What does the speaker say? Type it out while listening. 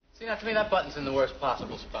See, now to me, that button's in the worst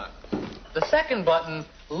possible spot. The second button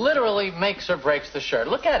literally makes or breaks the shirt.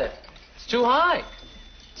 Look at it. It's too high.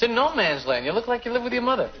 It's in no man's land. You look like you live with your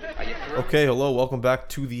mother. Okay, hello. Welcome back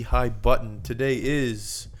to the High Button. Today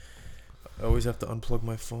is... I always have to unplug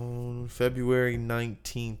my phone. February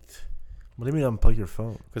 19th. What do you mean unplug your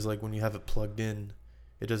phone? Because, like, when you have it plugged in,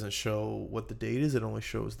 it doesn't show what the date is. It only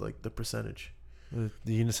shows, like, the percentage. You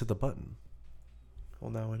just hit the button.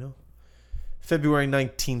 Well, now I know. February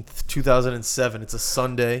 19th, 2007. It's a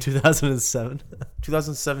Sunday. 2007.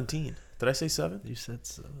 2017. Did I say 7? You said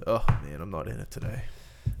 7. Oh, man, I'm not in it today.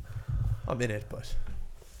 I'm in it, but...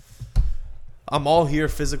 I'm all here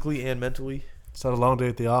physically and mentally. It's had a long day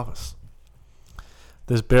at the office.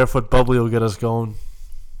 This barefoot bubbly will get us going.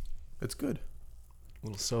 It's good. A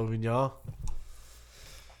little Sauvignon.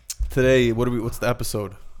 Today, what's the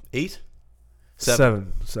episode? 8?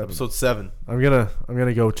 7. Episode 7. I'm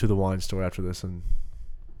gonna go to the wine store after this and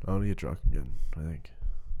I want to get drunk again, I think.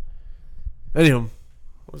 Anywho. Well,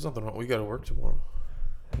 there's nothing wrong. We got to work tomorrow.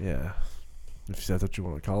 Yeah. If that's what you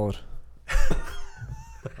want to call it.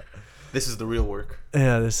 This is the real work.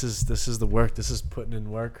 Yeah, this is the work. This is putting in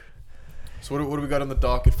work. So what do we got on the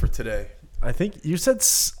docket for today? I think you said,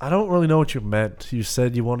 I don't really know what you meant. You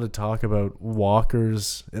said you wanted to talk about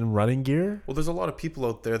walkers and running gear. Well, there's a lot of people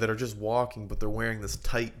out there that are just walking, but they're wearing this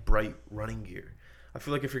tight, bright running gear. I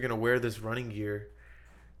feel like if you're going to wear this running gear,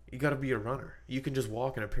 you got to be a runner. You can just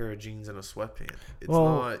walk in a pair of jeans and a sweatpant. It's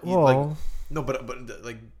not... No, but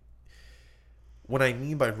like... What I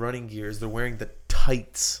mean by running gear is they're wearing the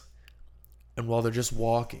tights. And while they're just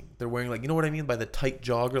walking, they're wearing, like, you know what I mean by the tight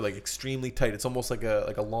jogger, like extremely tight. It's almost like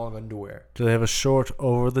a long underwear. Do they have a short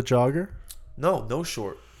over the jogger? No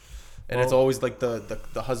short. And it's always like the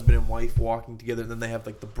husband and wife walking together, and then they have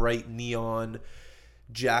like the bright neon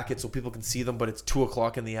jacket so people can see them, but it's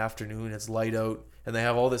 2:00 in the afternoon, it's light out, and they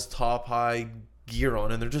have all this top high gear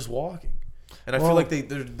on, and they're just walking. And I feel like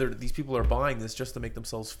these people are buying this just to make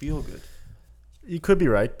themselves feel good. You could be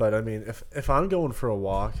right, but I mean, if I'm going for a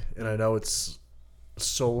walk and I know it's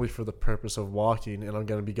solely for the purpose of walking and I'm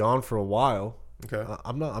going to be gone for a while, okay,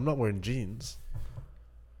 I'm not wearing jeans.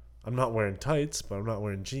 I'm not wearing tights, but I'm not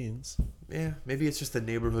wearing jeans. Yeah, maybe it's just the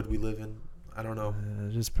neighborhood we live in. I don't know.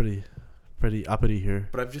 It is pretty uppity here.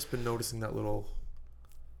 But I've just been noticing that little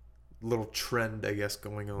trend, I guess,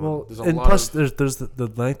 going on. Well, there's a and lot plus of... there's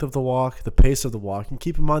the length of the walk, the pace of the walk, and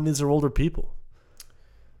keep in mind these are older people.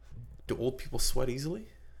 Do old people sweat easily?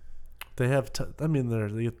 They have.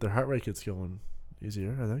 Their heart rate gets going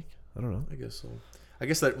easier. I think. I don't know. I guess so. I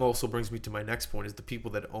guess that also brings me to my next point: is the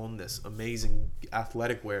people that own this amazing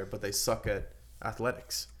athletic wear, but they suck at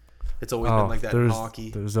athletics. It's always been like that in hockey.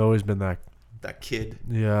 There's always been that kid.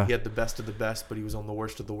 Yeah. He had the best of the best, but he was on the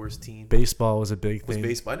worst of the worst team. Baseball was a big thing.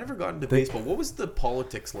 Baseball? I never got into baseball. What was the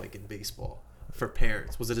politics like in baseball for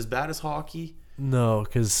parents? Was it as bad as hockey? No,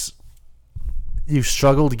 because you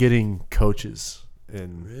struggled getting coaches.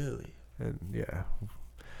 Really? And yeah.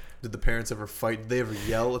 Did the parents ever fight? Did they ever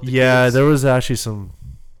yell at the Yeah, kids? there was actually some...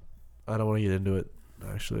 I don't want to get into it,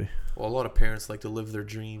 actually. Well, a lot of parents like to live their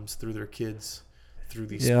dreams through their kids, through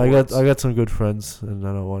these sports. I got some good friends, and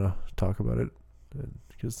I don't want to talk about it.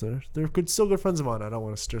 Because they're still good friends of mine. I don't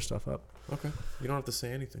want to stir stuff up. Okay. You don't have to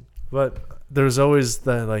say anything. But there's always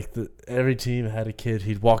every team had a kid.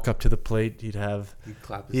 He'd walk up to the plate. He'd have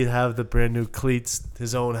the brand new cleats,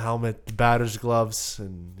 his own helmet, the batter's gloves,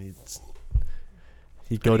 and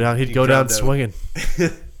he'd go down swinging.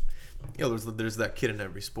 Yeah, there's that kid in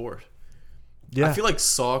every sport. Yeah, I feel like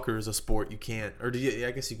soccer is a sport you can't, or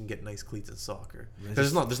I guess you can get nice cleats in soccer.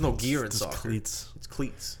 There's no gear in soccer. Cleats. It's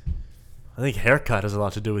cleats. I think haircut has a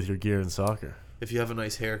lot to do with your gear in soccer. If you have a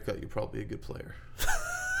nice haircut, you're probably a good player.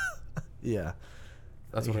 Yeah.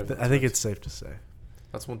 That's what I think it's safe to say.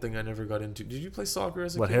 That's one thing I never got into. Did you play soccer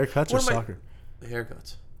as a kid? Haircuts or soccer?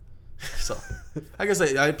 Haircuts. Soccer. I guess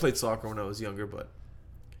I played soccer when I was younger, but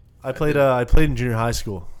I played in junior high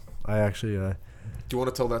school. I actually Do you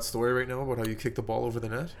want to tell that story right now about how you kicked the ball over the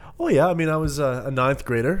net? Oh yeah, I mean I was a ninth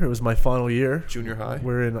grader. It was my final year. Junior high.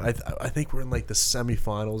 We're in. I think we're in like the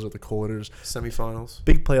semifinals or the quarters. Semifinals.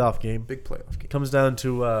 Big playoff game. Comes down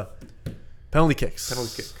to penalty kicks.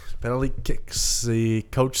 Penalty kicks. The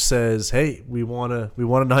coach says, "Hey, we want a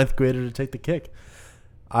ninth grader to take the kick."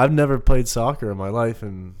 I've never played soccer in my life,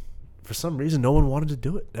 and for some reason, no one wanted to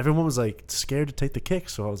do it. Everyone was like scared to take the kick,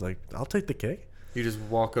 so I was like, "I'll take the kick." You just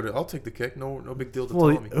walk out. I'll take the kick. No big deal to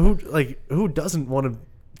Tommy. Well, who doesn't want a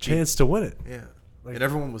chance to win it? Yeah. And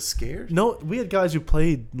everyone was scared? No, we had guys who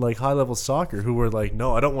played like high level soccer who were like,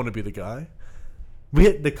 "No, I don't want to be the guy."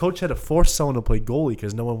 The coach had to force someone to play goalie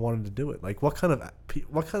because no one wanted to do it. Like, why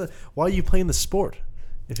are you playing the sport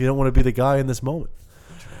if you don't want to be the guy in this moment.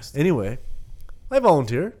 Anyway, I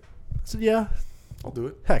volunteered. I said, yeah. I'll do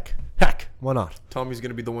it. Heck, why not? Tommy's going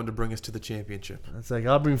to be the one to bring us to the championship. It's like,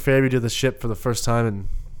 I'll bring Fairview to the ship for the first time in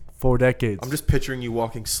 4 decades. I'm just picturing you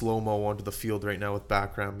walking slow-mo onto the field right now with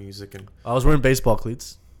background music. And I was wearing baseball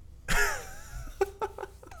cleats.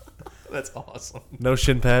 That's awesome. No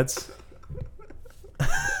shin pads.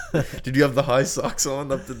 Did you have the high socks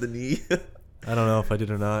on up to the knee? I don't know if I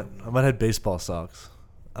did or not. I might have socks. socks.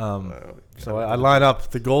 So I line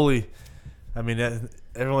up the goalie. I mean,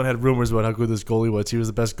 everyone had rumors about how good this goalie was. He was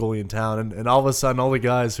the best goalie in town. And all of a sudden, all the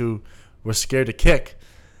guys who were scared to kick,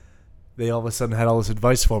 they all of a sudden had all this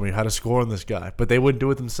advice for me, how to score on this guy. But they wouldn't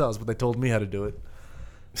do it themselves, but they told me how to do it.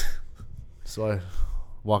 So I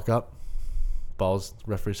walk up.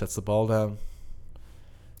 Referee sets the ball down.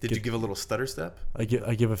 Did you give a little stutter step? I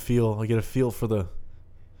give a feel. I get a feel for the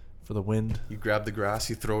wind. You grab the grass,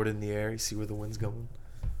 you throw it in the air, you see where the wind's going.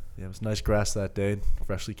 Yeah, it was nice grass that day,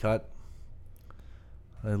 freshly cut.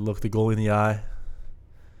 I look the goalie in the eye.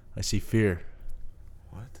 I see fear.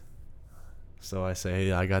 What? So I say,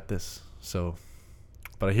 hey, I got this.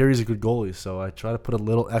 But I hear he's a good goalie, so I try to put a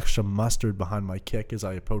little extra mustard behind my kick as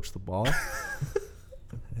I approach the ball.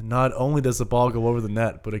 And not only does the ball go over the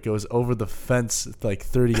net, but it goes over the fence like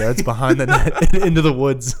 30 yards behind the net into the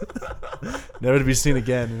woods. Never to be seen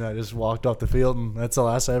again. And I just walked off the field, and that's the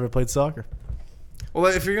last I ever played soccer. Well,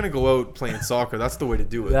 if you're going to go out playing soccer, that's the way to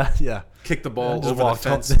do it. Yeah. Kick the ball over the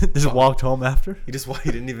fence. Just walked home after. He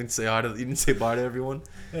didn't even say hi to. You didn't say bye to everyone.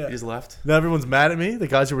 Yeah. He just left. Now everyone's mad at me. The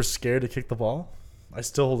guys who were scared to kick the ball. I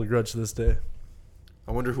still hold a grudge to this day.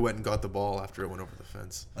 I wonder who went and got the ball after it went over the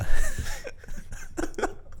fence.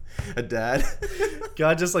 A dad.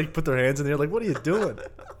 God just like put their hands in the air like, what are you doing?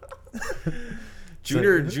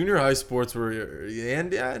 Junior high sports were,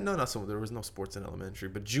 and not so. There was no sports in elementary,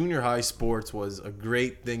 but junior high sports was a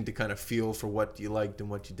great thing to kind of feel for what you liked and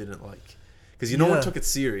what you didn't like, because no one took it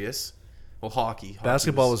serious. Well, hockey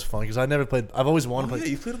basketball was fun because I never played. I've always wanted to play.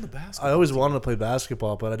 Yeah, you played on the basketball. I always wanted to play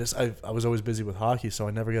basketball, but I was always busy with hockey, so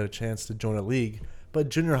I never got a chance to join a league. But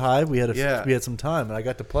junior high, we had some time, and I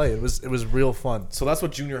got to play. It was real fun. So that's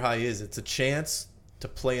what junior high is. It's a chance to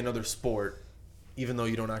play another sport, even though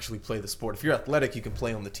you don't actually play the sport. If you're athletic, you can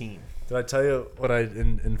play on the team. Did I tell you what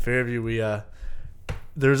in Fairview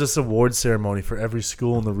there's this award ceremony for every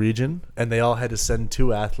school in the region, and they all had to send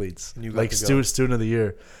 2 athletes, like student of the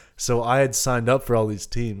year. So I had signed up for all these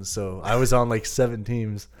teams. So I was on like 7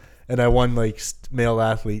 teams, and I won like male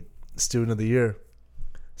athlete student of the year.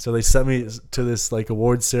 So they sent me to this like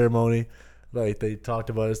award ceremony. Like they talked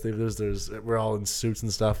about us. We're all in suits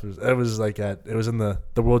and stuff. It was in the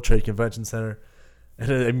World Trade Convention Center. And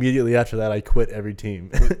then immediately after that, I quit every team.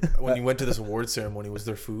 When you went to this award ceremony, was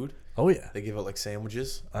there food? Oh yeah. They gave out like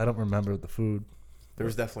sandwiches. I don't remember the food. There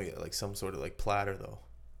was definitely like some sort of like platter though.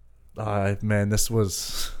 Man,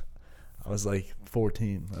 I was like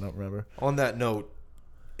 14. I don't remember. On that note,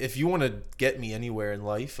 if you want to get me anywhere in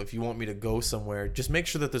life, if you want me to go somewhere, just make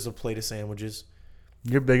sure that there's a plate of sandwiches.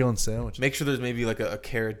 You're big on sandwiches. Make sure there's maybe like a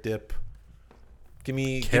carrot dip. Give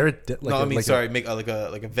me carrot dip. Make like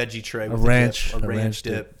a veggie tray with a ranch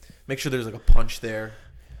dip. Make sure there's like a punch there.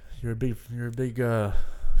 You're a big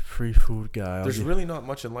free food guy. There's really not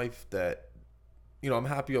much in life that, I'm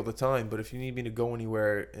happy all the time. But if you need me to go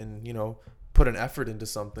anywhere and put an effort into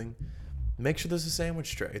something, make sure there's a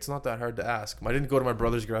sandwich tray. It's not that hard to ask. I didn't go to my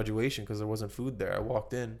brother's graduation because there wasn't food there. I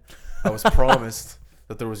walked in. I was promised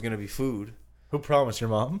that there was going to be food. Who promised? Your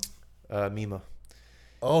mom? Mima.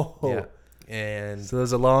 Oh. Yeah. And so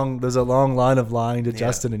there's a long line of lying to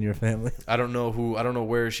Justin in your family. I don't know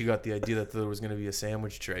where she got the idea that there was going to be a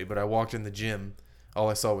sandwich tray, but I walked in the gym. All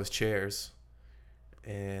I saw was chairs.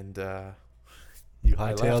 And you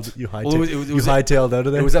hightailed out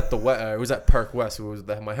of there. It was at it was at Park West.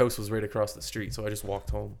 My house was right across the street, so I just walked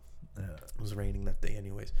home. Yeah. It was raining that day,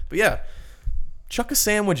 anyways. But yeah, chuck a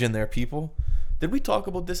sandwich in there, people. Did we talk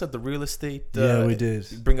about this at the real estate? Yeah, we did.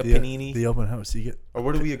 Bring a panini. The open house. Or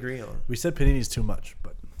what did we agree on? We said panini's too much,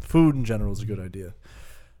 but food in general is a good idea.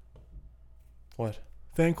 What?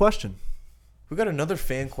 Fan question. We got another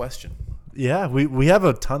fan question. Yeah, we have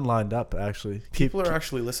a ton lined up, actually. People are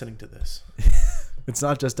actually listening to this. It's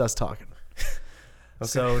not just us talking. Okay.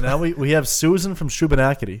 So now we have Susan from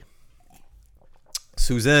Shubenacadie.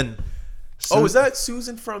 Susan. Oh, is that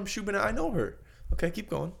Susan from Shubenacadie? I know her. Okay, keep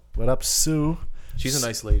going. What up, Sue? She's a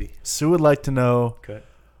nice lady. Sue would like to know,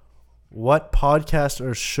 what podcast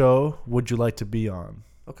or show would you like to be on?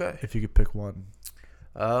 Okay. If you could pick one.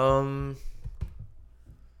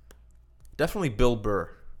 Definitely Bill Burr.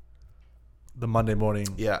 The Monday morning.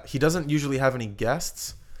 Yeah, he doesn't usually have any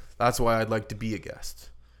guests. That's why I'd like to be a guest.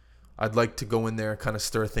 I'd like to go in there and kind of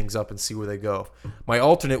stir things up and see where they go. My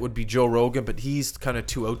alternate would be Joe Rogan, but he's kind of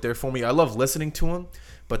too out there for me. I love listening to him,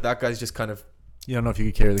 but that guy's just kind of... You don't know if you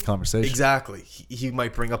could carry the conversation. Exactly. He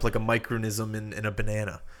might bring up like a micronism in a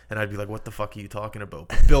banana, and I'd be like, what the fuck are you talking about?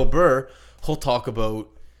 But Bill Burr, he'll talk about...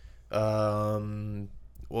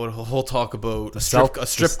 he'll talk about a strip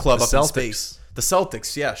club up in space. The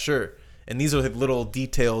Celtics, yeah, sure. And these are the little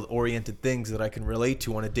detailed-oriented things that I can relate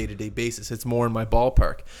to on a day-to-day basis. It's more in my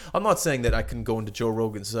ballpark. I'm not saying that I can go into Joe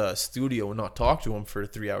Rogan's studio and not talk to him for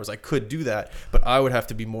 3 hours. I could do that, but I would have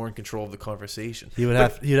to be more in control of the conversation. He'd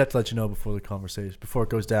have to let you know before the conversation, before it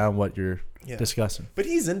goes down, what you're discussing. But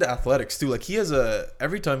he's into athletics too. Like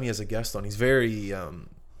every time he has a guest on, he's very.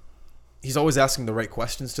 He's always asking the right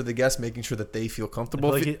questions to the guests, making sure that they feel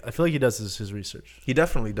comfortable. I feel like he does his research. He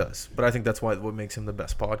definitely does. But I think that's what makes him the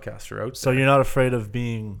best podcaster out there. So you're not afraid of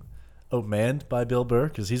being outmanned by Bill Burr?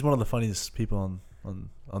 Because he's one of the funniest people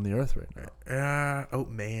on the earth right now.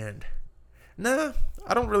 Outmanned. Nah,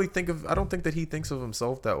 I don't think that he thinks of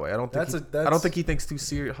himself that way. I don't think he thinks too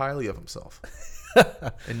highly of himself.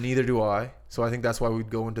 And neither do I. So I think that's why we'd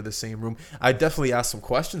go into the same room. I definitely asked some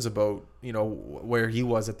questions about, where he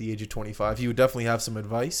was at the age of 25. He would definitely have some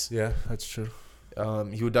advice. Yeah, that's true.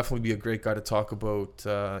 He would definitely be a great guy to talk about,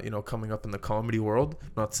 coming up in the comedy world.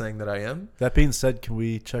 Not saying that I am. That being said, can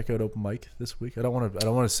we check out open mic this week? I don't want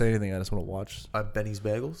to say anything. I just want to watch. Benny's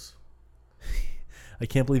Bagels. I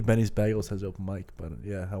can't believe Benny's Bagels has open mic, but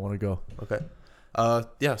yeah, I want to go. Okay.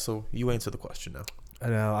 So you answer the question now.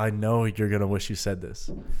 I know you're going to wish you said this.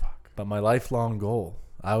 Fuck. But my lifelong goal,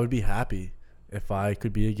 I would be happy if I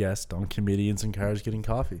could be a guest on Comedians in Cars Getting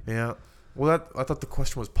Coffee. Yeah. Well, I thought the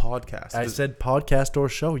question was podcast. I said podcast or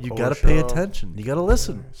show. You got to pay attention. You got to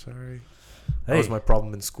listen. Sorry. Hey. That was my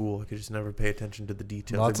problem in school. I could just never pay attention to the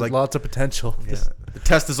details. Lots of potential. Yeah. The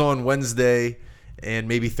test is on Wednesday and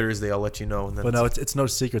maybe Thursday. I'll let you know. And then but no, it's no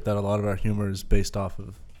secret that a lot of our humor is based off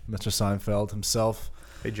of Mr. Seinfeld himself.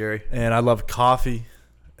 Hey, Jerry. And I love coffee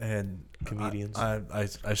and comedians. I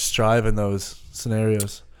strive in those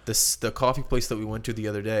scenarios. The coffee place that we went to the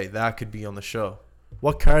other day, that could be on the show.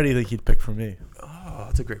 What car do you think he'd pick for me? Oh,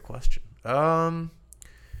 that's a great question. Like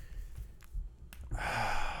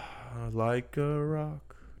a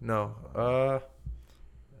rock. No. I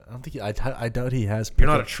don't think I doubt he has. You're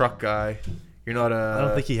not a truck guy. You're not a. I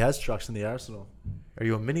don't think he has trucks in the arsenal. Are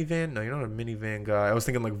you a minivan? No, you're not a minivan guy. I was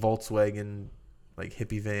thinking like Volkswagen, like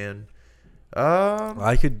hippie van.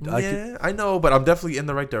 I could. I know, but I'm definitely in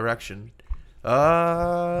the right direction.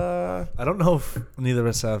 I don't know if neither of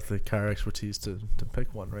us have the car expertise to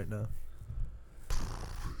pick one right now.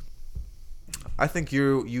 I think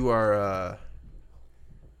you are.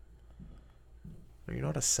 You're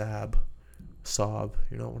not a Saab.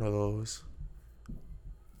 You're not one of those.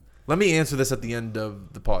 Let me answer this at the end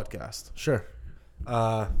of the podcast. Sure.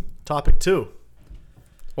 Topic 2.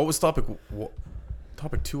 What was topic?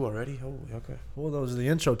 Topic 2 already? Holy, okay. Well, that was the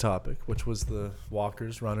intro topic, which was the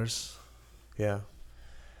walkers, runners. Yeah.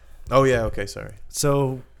 Oh, yeah. Okay, sorry.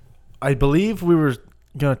 So, I believe we were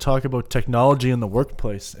going to talk about technology in the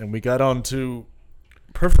workplace, and we got on to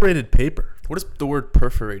perforated paper. What does the word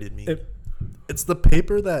perforated mean? It's the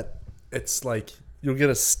paper that it's like you'll get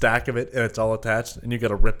a stack of it, and it's all attached, and you got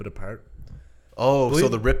to rip it apart. Oh, so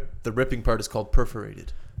the ripping part is called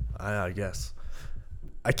perforated. I guess.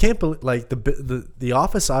 I can't believe like the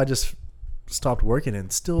office I just stopped working in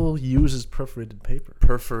still uses perforated paper.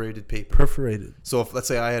 Perforated. So if let's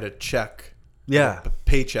say I had a check, a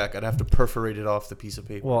paycheck, I'd have to perforate it off the piece of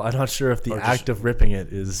paper. Well, I'm not sure if the act of ripping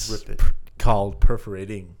it is called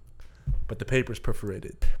perforating, but the paper's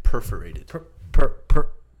perforated. Perforated.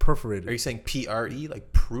 Perforated. Are you saying P-R-E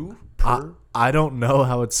like prue? I don't know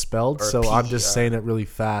how it's spelled, so I'm just saying it really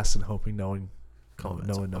fast and hoping no one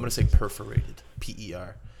knows. I'm going to say perforated.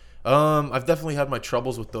 P-E-R. I've definitely had my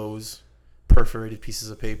troubles with those perforated pieces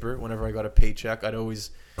of paper. Whenever I got a paycheck, I'd always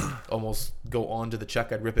almost go onto the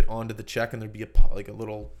check. I'd rip it onto the check, and there'd be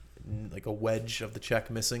a wedge of the check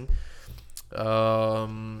missing.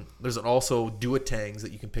 There's also duotangs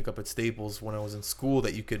that you can pick up at Staples when I was in school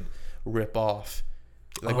that you could rip off.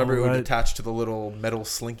 Like remember it would attach to the little metal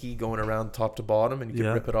slinky going around top to bottom, and you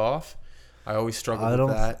could rip it off. I always struggled with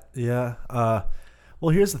that. Yeah. Well,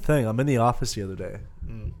 here's the thing. I'm in the office the other day,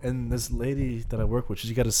 and this lady that I work with,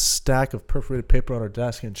 she's got a stack of perforated paper on her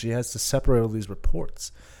desk, and she has to separate all these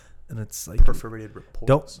reports. And it's like perforated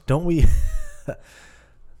reports. Don't we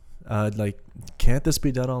can't this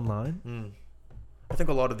be done online? I think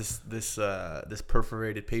a lot of this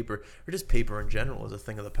perforated paper, or just paper in general, is a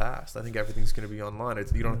thing of the past. I think everything's going to be online.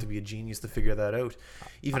 You don't have to be a genius to figure that out.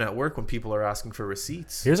 Even at work, when people are asking for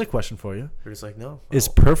receipts, here's a question for you: they're just like, no. Is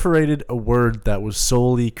perforated a word that was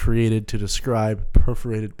solely created to describe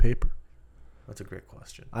perforated paper? That's a great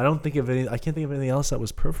question. I can't think of anything else that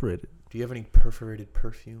was perforated. Do you have any perforated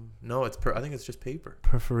perfume? No, I think it's just paper.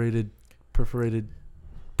 Perforated.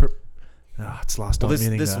 It's lost all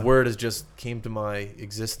meaning. This now. word has just came to my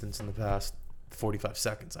existence in the past 45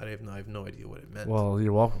 seconds. I have no idea what it meant. Well,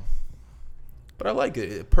 you're welcome. But I like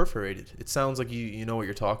it. Perforated. It sounds like you know what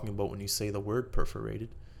you're talking about when you say the word perforated.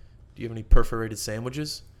 Do you have any perforated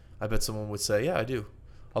sandwiches? I bet someone would say, yeah, I do.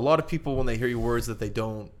 A lot of people, when they hear words that they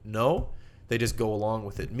don't know, they just go along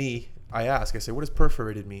with it. I ask. I say, what does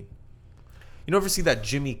perforated mean? You ever see that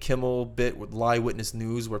Jimmy Kimmel bit with Lie Witness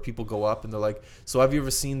News where people go up and they're like, so have you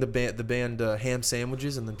ever seen the band Ham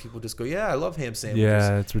Sandwiches? And then people just go, yeah, I love ham sandwiches.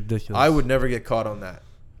 Yeah, it's ridiculous. I would never get caught on that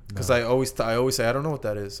because I always say, I don't know what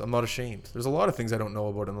that is. I'm not ashamed. There's a lot of things I don't know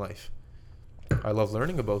about in life. I love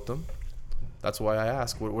learning about them. That's why I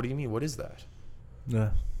ask, what do you mean? What is that?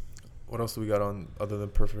 Yeah. What else do we got on other than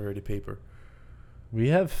perforated paper? We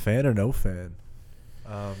have fan or no fan.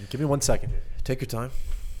 Give me 1 second here. Take your time.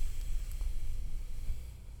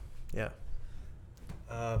 Yeah.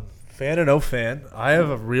 Fan or no fan, I have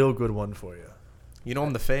a real good one for you. You know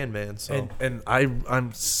I'm the fan, man. So and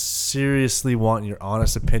I'm seriously wanting your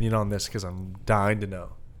honest opinion on this because I'm dying to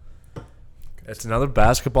know. It's another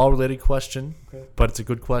basketball-related question, but it's a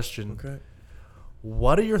good question. Okay.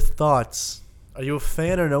 What are your thoughts? Are you a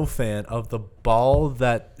fan or no fan of the ball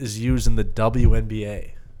that is used in the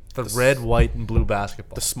WNBA? The red, white, and blue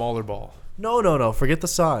basketball. The smaller ball. No. Forget the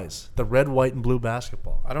size. The red, white, and blue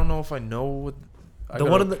basketball. I don't know if I know what... The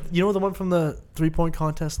one from the 3-point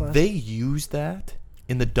contest last They use that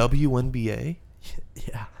in the WNBA?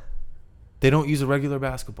 Yeah. They don't use a regular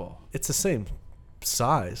basketball. It's the same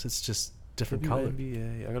size. It's just different color.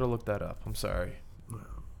 WNBA. I got to look that up. I'm sorry.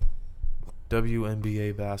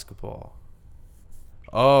 WNBA basketball.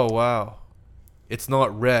 Oh, wow. It's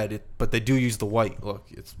not red, but they do use the white. Look,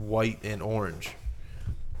 it's white and orange.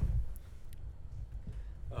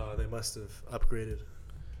 They must have upgraded.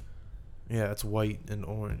 Yeah, it's white and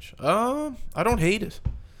orange. I don't hate it.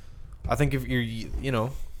 I think if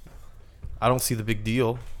I don't see the big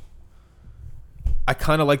deal. I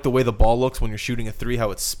kind of like the way the ball looks when you're shooting a three,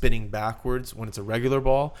 how it's spinning backwards when it's a regular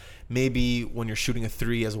ball. Maybe when you're shooting a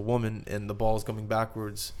three as a woman and the ball's coming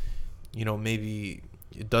backwards, maybe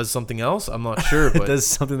it does something else. I'm not sure. But it does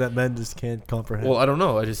something that men just can't comprehend. Well, I don't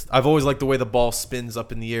know. I've always liked the way the ball spins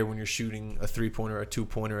up in the air when you're shooting a 3-pointer, a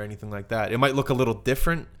 2-pointer, or anything like that. It might look a little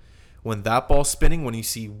different when that ball's spinning, when you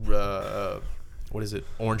see what is it?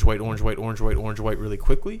 Orange, white, orange, white, orange, white, orange, white really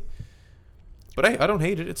quickly. But I don't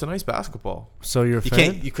hate it. It's a nice basketball. So you're a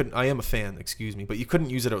fan? I am a fan, excuse me, but you couldn't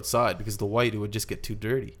use it outside because the white, it would just get too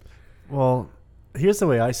dirty. Well, here's the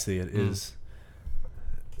way I see it is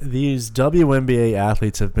these WNBA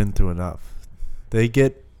athletes have been through enough. They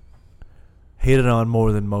get hated on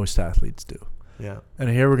more than most athletes do. Yeah. And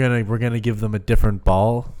here we're gonna give them a different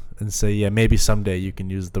ball and say, yeah, maybe someday you can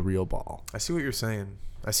use the real ball. I see what you're saying.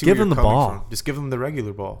 I see. Give where them you're the coming ball. from. Just give them the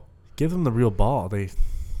regular ball. Give them the real ball.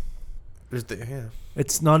 Yeah.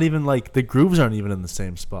 It's not even like the grooves aren't even in the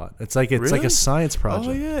same spot. It's like like a science project.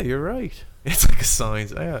 Oh yeah, you're right. It's like a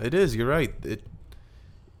science. Yeah, it is. You're right.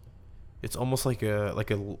 It's almost like a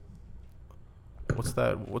what's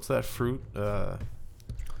that fruit?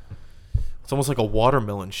 It's almost like a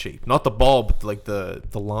watermelon shape. Not the ball, but like the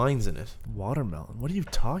lines in it. Watermelon? What are you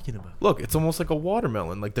talking about? Look, it's almost like a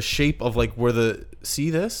watermelon. Like the shape of like where see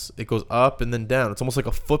this? It goes up and then down. It's almost like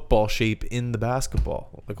a football shape in the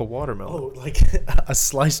basketball. Like a watermelon. Oh, like a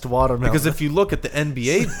sliced watermelon. Because if you look at the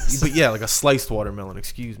NBA, but yeah, like a sliced watermelon,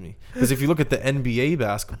 excuse me. Because if you look at the NBA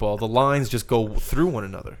basketball, the lines just go through one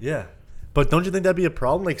another. Yeah. But don't you think that'd be a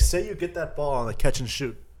problem? Like, say you get that ball on the catch and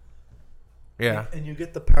shoot. Yeah. And you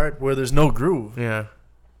get the part where there's no groove. Yeah.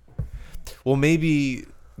 Well, maybe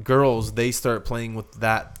girls, they start playing with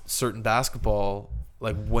that certain basketball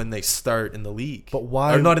like when they start in the league. But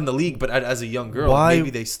why? Or not in the league, but as a young girl. Why? Maybe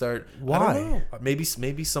they start. Why? I don't know.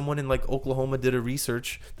 Maybe someone in like Oklahoma did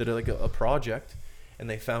a project, and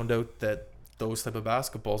they found out that those type of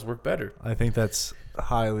basketballs work better. I think that's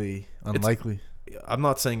highly unlikely. I'm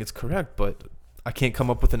not saying it's correct, but I can't come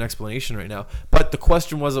up with an explanation right now. But the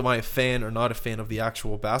question was, am I a fan or not a fan of the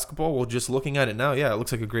actual basketball? Well, just looking at it now, yeah, it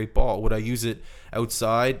looks like a great ball. Would I use it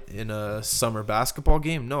outside in a summer basketball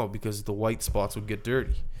game? No, because the white spots would get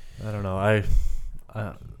dirty. I don't know.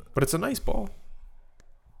 But it's a nice ball.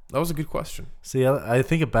 That was a good question. See, I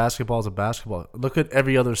think of basketball as a basketball. Look at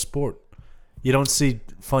every other sport. You don't see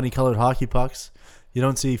funny colored hockey pucks. You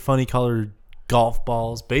don't see funny colored golf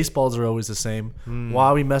balls. Baseballs are always the same. Why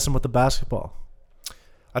are we messing with the basketball?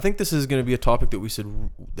 I think this is going to be a topic that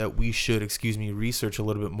we should research a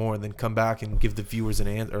little bit more and then come back and give the viewers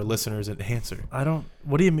or listeners an answer.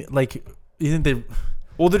 What do you mean? Like, you think they?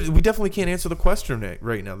 Well, we definitely can't answer the question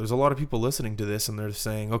right now. There's a lot of people listening to this and they're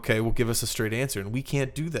saying, "Okay, well, give us a straight answer," and we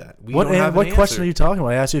can't do that. What question are you talking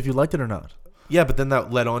about? I asked you if you liked it or not. Yeah, but then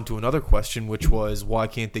that led on to another question, which was, why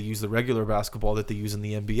can't they use the regular basketball that they use in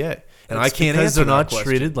the NBA? And I can't answer that question. They're not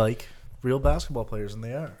treated like real basketball players, and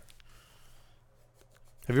they are.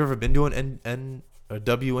 Have you ever been to a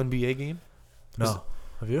WNBA game? No.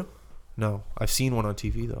 Have you? No. I've seen one on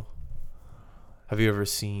TV, though. Have you ever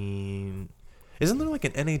seen... Isn't there like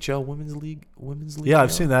an NHL women's league? Yeah,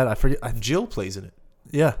 I've seen that. I forget. Jill plays in it.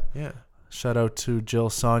 Yeah. Yeah. Shout out to Jill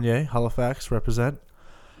Saunier, Halifax, represent.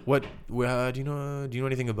 What? Do you know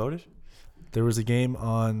anything about it? There was a game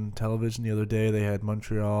on television the other day. They had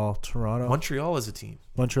Montreal, Toronto. Montreal is a team.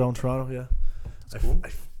 Montreal and Toronto, yeah. That's cool.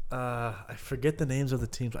 I forget the names of the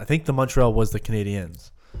teams. I think the Montreal was the Canadiens.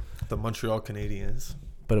 The Montreal Canadiens.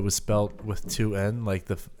 But it was spelled with two N. Like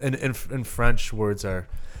in French, words are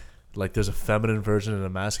like there's a feminine version and a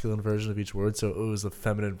masculine version of each word. So it was the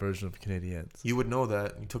feminine version of Canadiens. You would know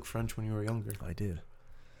that. You took French when you were younger. I did.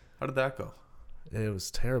 How did that go? It was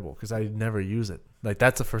terrible because I never use it. Like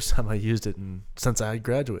that's the first time I used it since I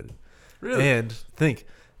graduated. Really? And think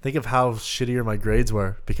of how shittier my grades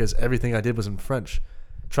were because everything I did was in French.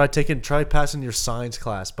 Try passing your science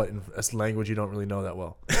class, but in a language you don't really know that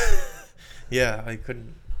well. Yeah, I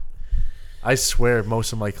couldn't. I swear,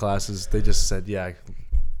 most of my classes they just said, "Yeah,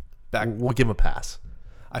 we'll give them a pass."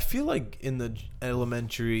 I feel like in the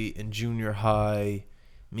elementary and junior high,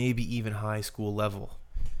 maybe even high school level,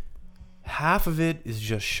 half of it is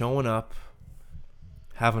just showing up,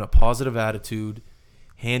 having a positive attitude,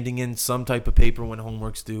 handing in some type of paper when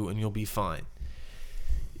homework's due, and you'll be fine.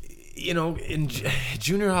 You know, in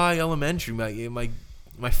junior high, elementary, my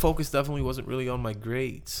focus definitely wasn't really on my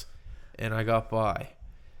grades, and I got by.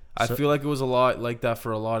 I feel like it was a lot like that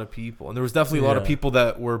for a lot of people, and there was definitely a lot of people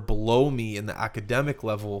that were below me in the academic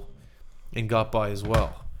level and got by as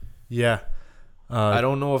well. Yeah. I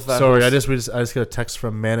don't know if that. Sorry, I just got a text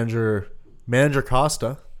from manager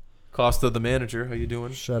Costa. Costa, the manager, how you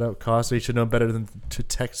doing? Shout out Costa. You should know better than to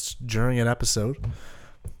text during an episode.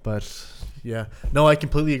 But yeah, no, I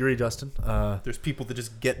completely agree, Justin. There's people that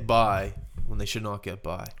just get by when they should not get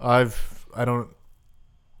by. I don't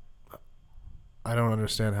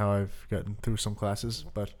understand how I've gotten through some classes,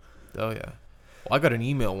 but oh yeah, well, I got an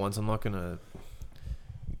email once. I'm not gonna.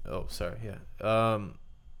 Oh, sorry. Yeah.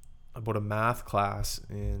 About a math class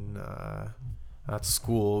in at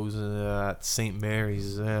school. It was at St.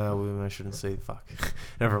 Mary's. I shouldn't say fuck.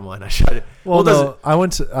 Never mind. I shot it. Well, no,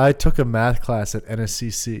 I took a math class at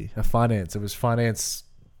NSCC, a finance. It was finance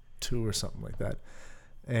 2 or something like that,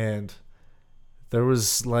 and there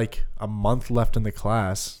was like a month left in the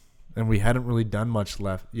class, and we hadn't really done much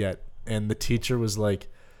left yet. And the teacher was like,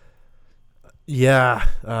 "Yeah,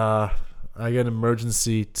 I got an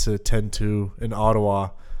emergency to tend to in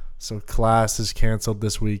Ottawa, so class is canceled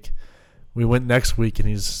this week." We went next week, and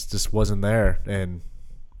he just wasn't there, and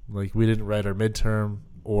like we didn't write our midterm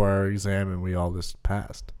or our exam, and we all just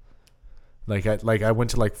passed. I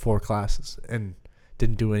went to like 4 classes and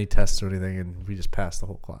didn't do any tests or anything, and we just passed the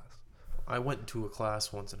whole class. I went to a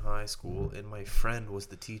class once in high school, and my friend was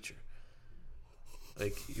the teacher.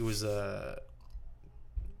 Like it was what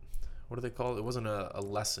do they call it? It wasn't a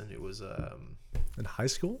lesson. It was in high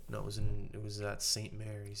school. No, it was at St.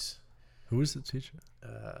 Mary's. Who was the teacher? I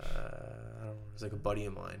don't know. It was like a buddy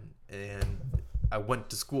of mine, and I went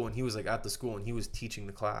to school, and he was like at the school, and he was teaching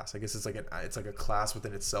the class. I guess it's like a class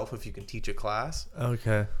within itself if you can teach a class.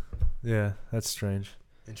 Okay, yeah, that's strange.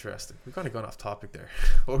 Interesting. We've kind of gone off topic there.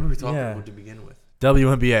 What were we talking about to begin with?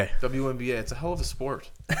 WNBA. WNBA. It's a hell of a sport.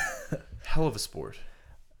 Hell of a sport.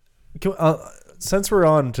 Since we're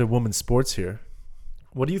on to women's sports here,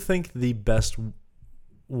 what do you think the best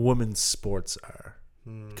women's sports are?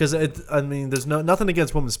 Because there's nothing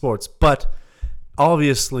against women's sports, but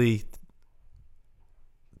obviously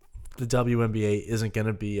the WNBA isn't going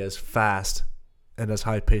to be as fast and as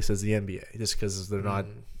high paced as the NBA, just because they're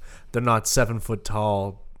not 7 foot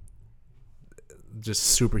tall,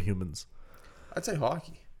 just superhumans. I'd say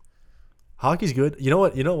hockey. Hockey's good. You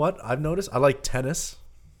know what? I've noticed. I like tennis.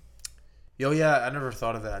 Yo, yeah, I never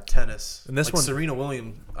thought of that. Tennis. And this one, Serena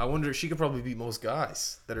Williams. I wonder if she could probably beat most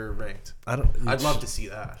guys that are ranked. I'd love to see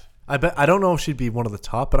that. I don't know if she'd be one of the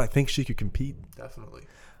top, but I think she could compete. Definitely.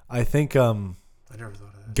 I think I never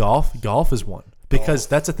thought of that. golf is one. Because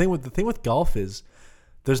that's the thing with golf is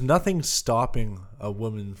there's nothing stopping a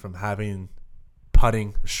woman from having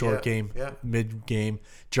putting, short game, mid game.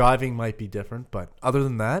 Driving might be different, but other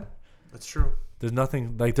than that, that's true. There's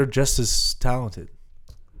nothing like they're just as talented.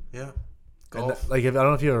 Yeah. Golf. I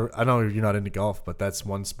know you're not into golf, but that's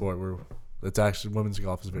one sport where it's actually women's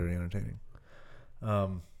golf is very entertaining.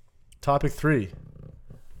 Topic 3.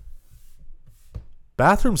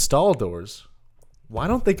 Bathroom stall doors. Why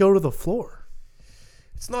don't they go to the floor?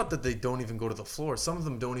 It's not that they don't even go to the floor. Some of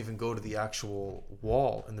them don't even go to the actual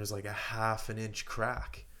wall, and there's like a half an inch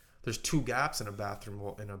crack. There's 2 gaps in a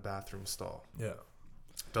bathroom stall. Yeah.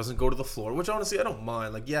 Doesn't go to the floor, which honestly I don't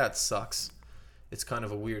mind. Like, yeah, it sucks. It's kind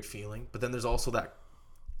of a weird feeling. But then there's also that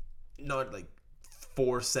not like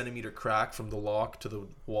 4 centimeter crack from the lock to the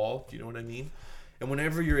wall. Do you know what I mean? And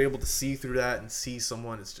whenever you're able to see through that and see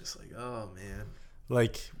someone, it's just like, oh man.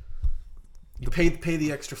 Like, you pay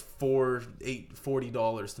the extra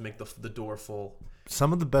 $40 to make the door full.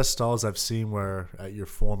 Some of the best stalls I've seen were at your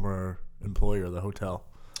former employer, the hotel.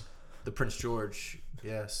 The Prince George,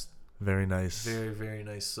 yes. Very nice. Very, very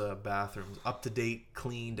nice bathrooms. Up to date,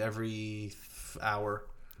 cleaned every hour.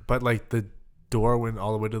 But like the door went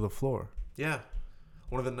all the way to the floor. Yeah.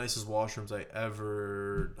 One of the nicest washrooms I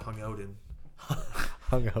ever hung out in.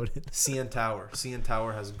 CN Tower. CN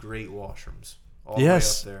Tower has great washrooms. All the way up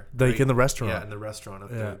there. Like in the restaurant. Yeah, in the restaurant up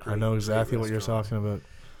there. Great, I know exactly what you're talking about.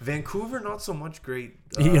 Vancouver, not so much great.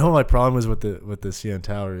 You know, my problem is with the CN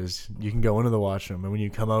Tower is you can go into the washroom and when you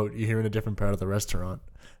come out, you're in a different part of the restaurant.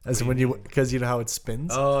 As when because you know how it spins.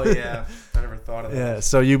 Oh yeah, I never thought of that. Yeah,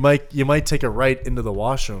 so you might take a right into the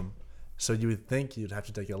washroom, so you would think you'd have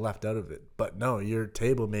to take a left out of it, but no, your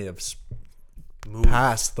table may have moved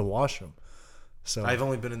past the washroom. So I've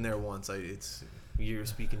only been in there once. You're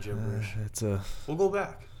speaking gibberish. We'll go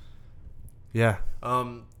back. Yeah.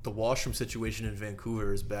 The washroom situation in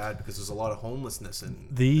Vancouver is bad because there's a lot of homelessness in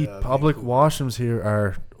the public Vancouver. Washrooms here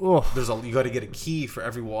are. You got to get a key for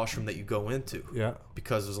every washroom that you go into. Yeah.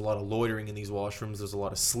 Because there's a lot of loitering in these washrooms. There's a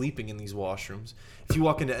lot of sleeping in these washrooms. If you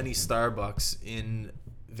walk into any Starbucks in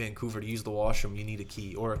Vancouver to use the washroom, you need a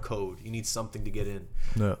key or a code. You need something to get in.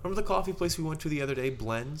 No. Remember the coffee place we went to the other day,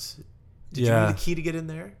 Blends? Did you need a key to get in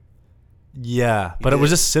there? Yeah, but it was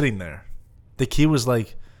just sitting there. The key was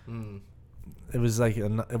like. It was like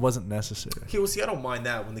it wasn't necessary. Okay, well, see, I don't mind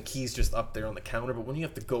that when the key's just up there on the counter, but when you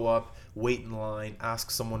have to go up, wait in line, ask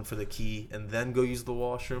someone for the key, and then go use the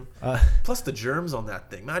washroom. Plus the germs on that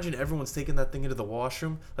thing. Imagine everyone's taking that thing into the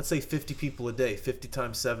washroom. Let's say 50 people a day. 50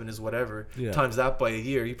 times 7 is whatever. Yeah. Times that by a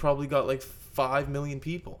year, you probably got like 5 million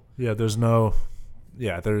people. Yeah, there's no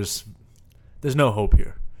hope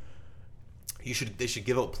here. They should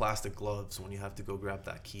give out plastic gloves when you have to go grab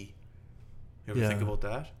that key. You ever think about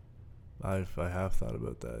that? I have thought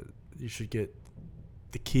about that. You should get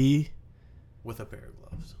the key with a pair of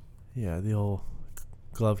gloves. Yeah, the old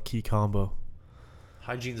glove key combo.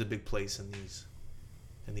 Hygiene's a big place in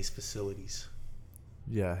these facilities.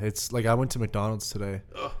 Yeah, it's like I went to McDonald's today.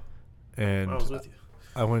 Ugh. And I was with you.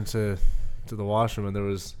 I went to the washroom and it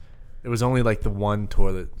was only like the one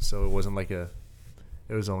toilet, so it wasn't like it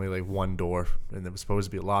was only like one door and it was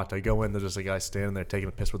supposed to be locked. I go in, there's just a guy standing there taking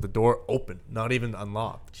a piss with the door open, not even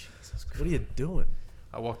unlocked. Jesus Christ. What are you doing?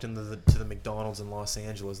 I walked into the McDonald's in Los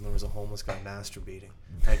Angeles and there was a homeless guy masturbating.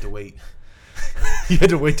 I had to wait. You had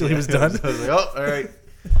to wait till he was done? I was like, oh, all right.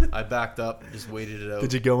 I backed up, just waited it out.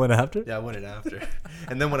 Did you go in after? Yeah, I went in after.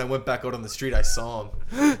 And then when I went back out on the street, I saw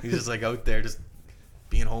him. He was just like out there just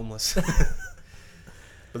being homeless.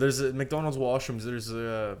 But there's McDonald's washrooms.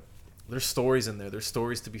 There's stories in there. There's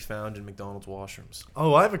stories to be found in McDonald's washrooms.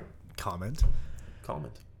 Oh, I have a comment.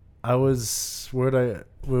 Comment. I was where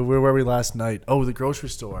were we last night? Oh, the grocery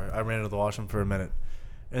store. I ran into the washroom for a minute,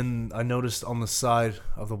 and I noticed on the side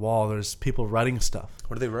of the wall there's people writing stuff.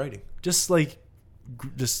 What are they writing? Just like,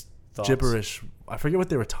 Thoughts. Gibberish. I forget what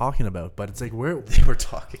they were talking about, but it's like where they were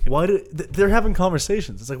talking. Why they're having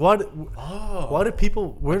conversations? It's like why do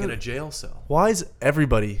people like in a jail cell? Why does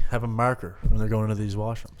everybody have a marker when they're going into these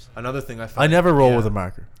washrooms? Another thing I never roll with a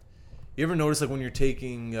marker. You ever notice like when you're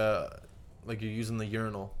taking like you're using the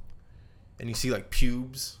urinal and you see like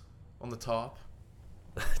pubes on the top?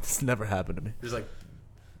 It's never happened to me. There's like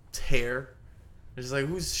hair. There's like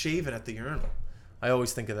who's shaving at the urinal? I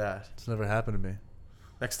always think of that. It's never happened to me.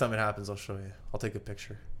 Next time it happens, I'll show you. I'll take a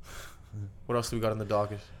picture. What else do we got on the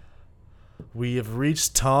docket? We have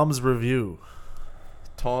reached Tom's review.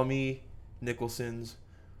 Tommy Nicholson's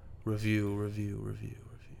review.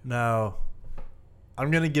 Now,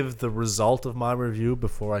 I'm going to give the result of my review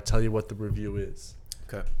before I tell you what the review is.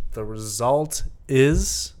 Okay. The result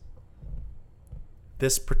is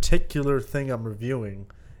this particular thing I'm reviewing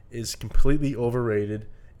is completely overrated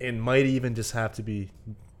and might even just have to be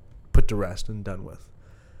put to rest and done with.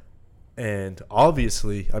 And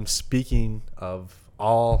obviously, I'm speaking of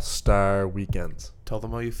All-Star weekends. Tell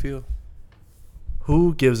them how you feel.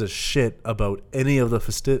 Who gives a shit about any of the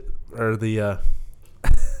festivities?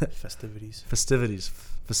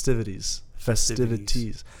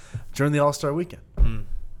 During the All-Star weekend?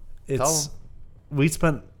 We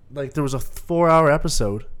spent there was a 4-hour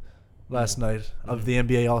episode last night of the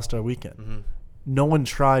NBA All-Star weekend. No one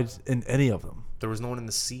tried in any of them. There was no one in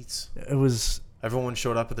the seats. Everyone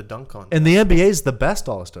showed up at the dunk contest. And the NBA is the best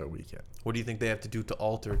All-Star weekend. What do you think they have to do to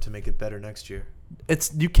alter to make it better next year?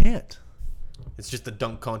 You can't. It's just the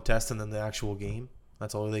dunk contest and then the actual game.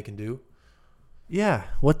 That's all they can do. Yeah.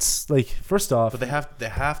 First off, but they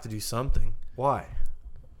have to do something. Why?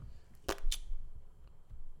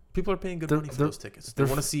 People are paying good money for those tickets. They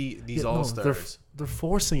want to see these All-Stars. They're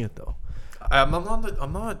forcing it though. I'm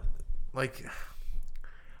not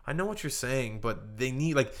I know what you're saying, but they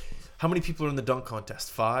need how many people are in the dunk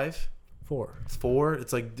contest? 5? 4. 4?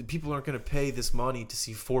 It's people aren't going to pay this money to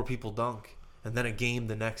see 4 people dunk and then a game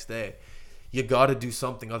the next day. You got to do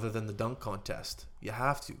something other than the dunk contest. You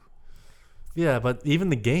have to. Yeah, but even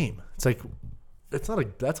the game, that's not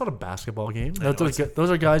a basketball game.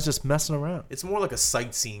 Those are guys just messing around. It's more like a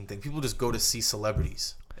sightseeing thing. People just go to see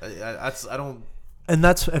celebrities. I don't. And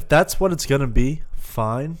if that's what it's gonna be,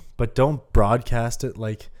 fine. But don't broadcast it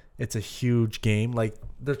like it's a huge game.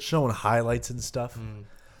 They're showing highlights and stuff.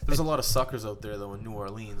 There's a lot of suckers out there though in New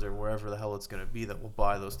Orleans or wherever the hell it's gonna be that will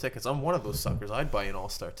buy those tickets. I'm one of those suckers. I'd buy an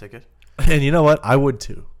All-Star ticket. And you know what? I would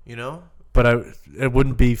too. But it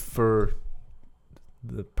wouldn't be for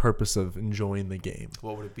the purpose of enjoying the game.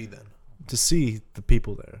 What would it be then? To see the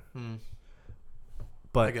people there.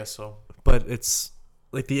 But I guess so. But it's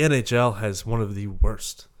the NHL has one of the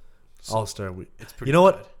worst All-Star week. It's pretty. You know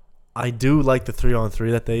what? I do like the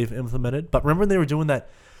 3-on-3 that they've implemented. But remember when they were doing the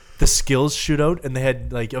skills shootout and they had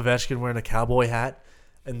Ovechkin wearing a cowboy hat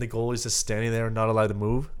and the goalie's just standing there and not allowed to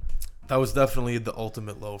move? That was definitely the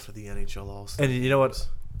ultimate low for the NHL All-Star. And you know what?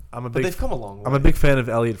 But they've come a long way. I'm a big fan of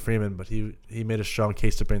Elliot Freeman, but he made a strong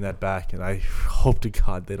case to bring that back, and I hope to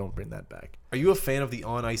God they don't bring that back. Are you a fan of the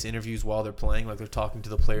on-ice interviews while they're playing, they're talking to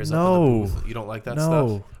the players up in the booth? You don't like that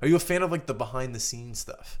stuff? Are you a fan of the behind-the-scenes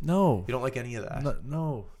stuff? No. You don't like any of that?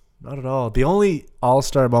 No, not at all. The only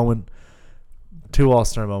All-Star moment, 2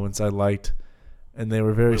 All-Star moments I liked, and they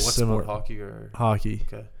were very similar. Sport, hockey or hockey?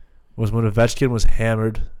 Okay. Was when Ovechkin was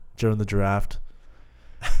hammered during the draft.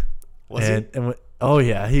 Was he? Oh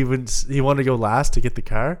yeah, he wanted to go last to get the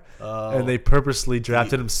car, and they purposely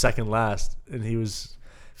drafted him second last, and he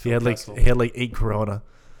had 8 Corona,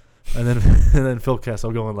 and then Phil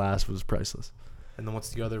Kessel going last was priceless. And then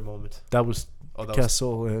what's the other moment? That was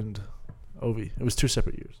Kessel and Ovi. It was 2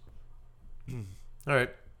 separate years. All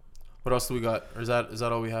right, what else do we got? Or is that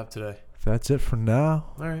all we have today? That's it for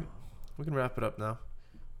now. All right, we can wrap it up now.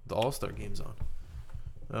 The All-Star game's on.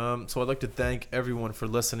 So I'd like to thank everyone for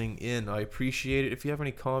listening in. I appreciate it. If you have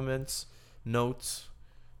any comments, notes,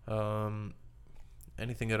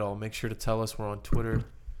 anything at all, make sure to tell us. We're on Twitter.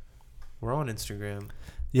 We're on Instagram.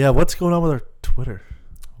 Yeah, what's going on with our Twitter?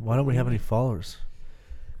 Why don't we have any followers?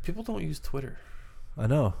 People don't use Twitter. I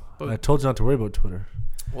know. But I told you not to worry about Twitter.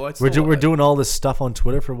 Well, we're doing all this stuff on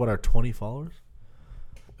Twitter for our 20 followers?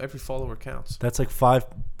 Every follower counts. That's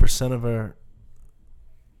 5% of our...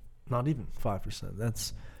 Not even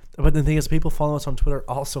 5%. But the thing is, people follow us on Twitter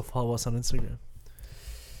also follow us on Instagram.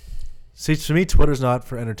 See, to me, Twitter's not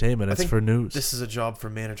for entertainment. It's for news. This is a job for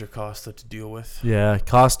Manager Costa to deal with. Yeah,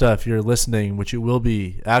 Costa, if you're listening, which you will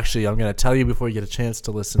be. Actually, I'm going to tell you before you get a chance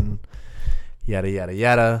to listen. Yada, yada,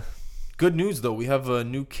 yada. Good news, though. We have a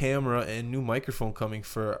new camera and new microphone coming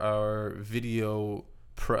for our video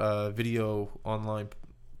online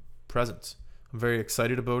presence. I'm very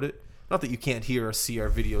excited about it. Not that you can't hear or see our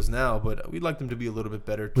videos now, but we'd like them to be a little bit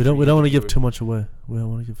better. We don't want to give too much away. We don't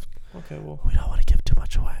want to give too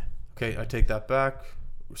much away. Okay, I take that back.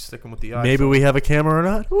 We're sticking with the iPhone. Maybe we have a camera or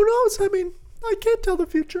not. Who knows? I mean, I can't tell the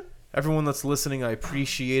future. Everyone that's listening, I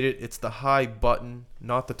appreciate it. It's the high button,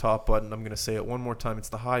 not the top button. I'm going to say it one more time. It's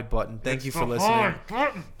the high button. Thank you for listening.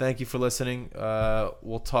 Thank you for listening.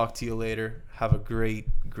 We'll talk to you later. Have a great...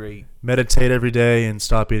 Meditate every day and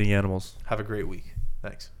stop eating animals. Have a great week.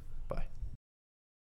 Thanks.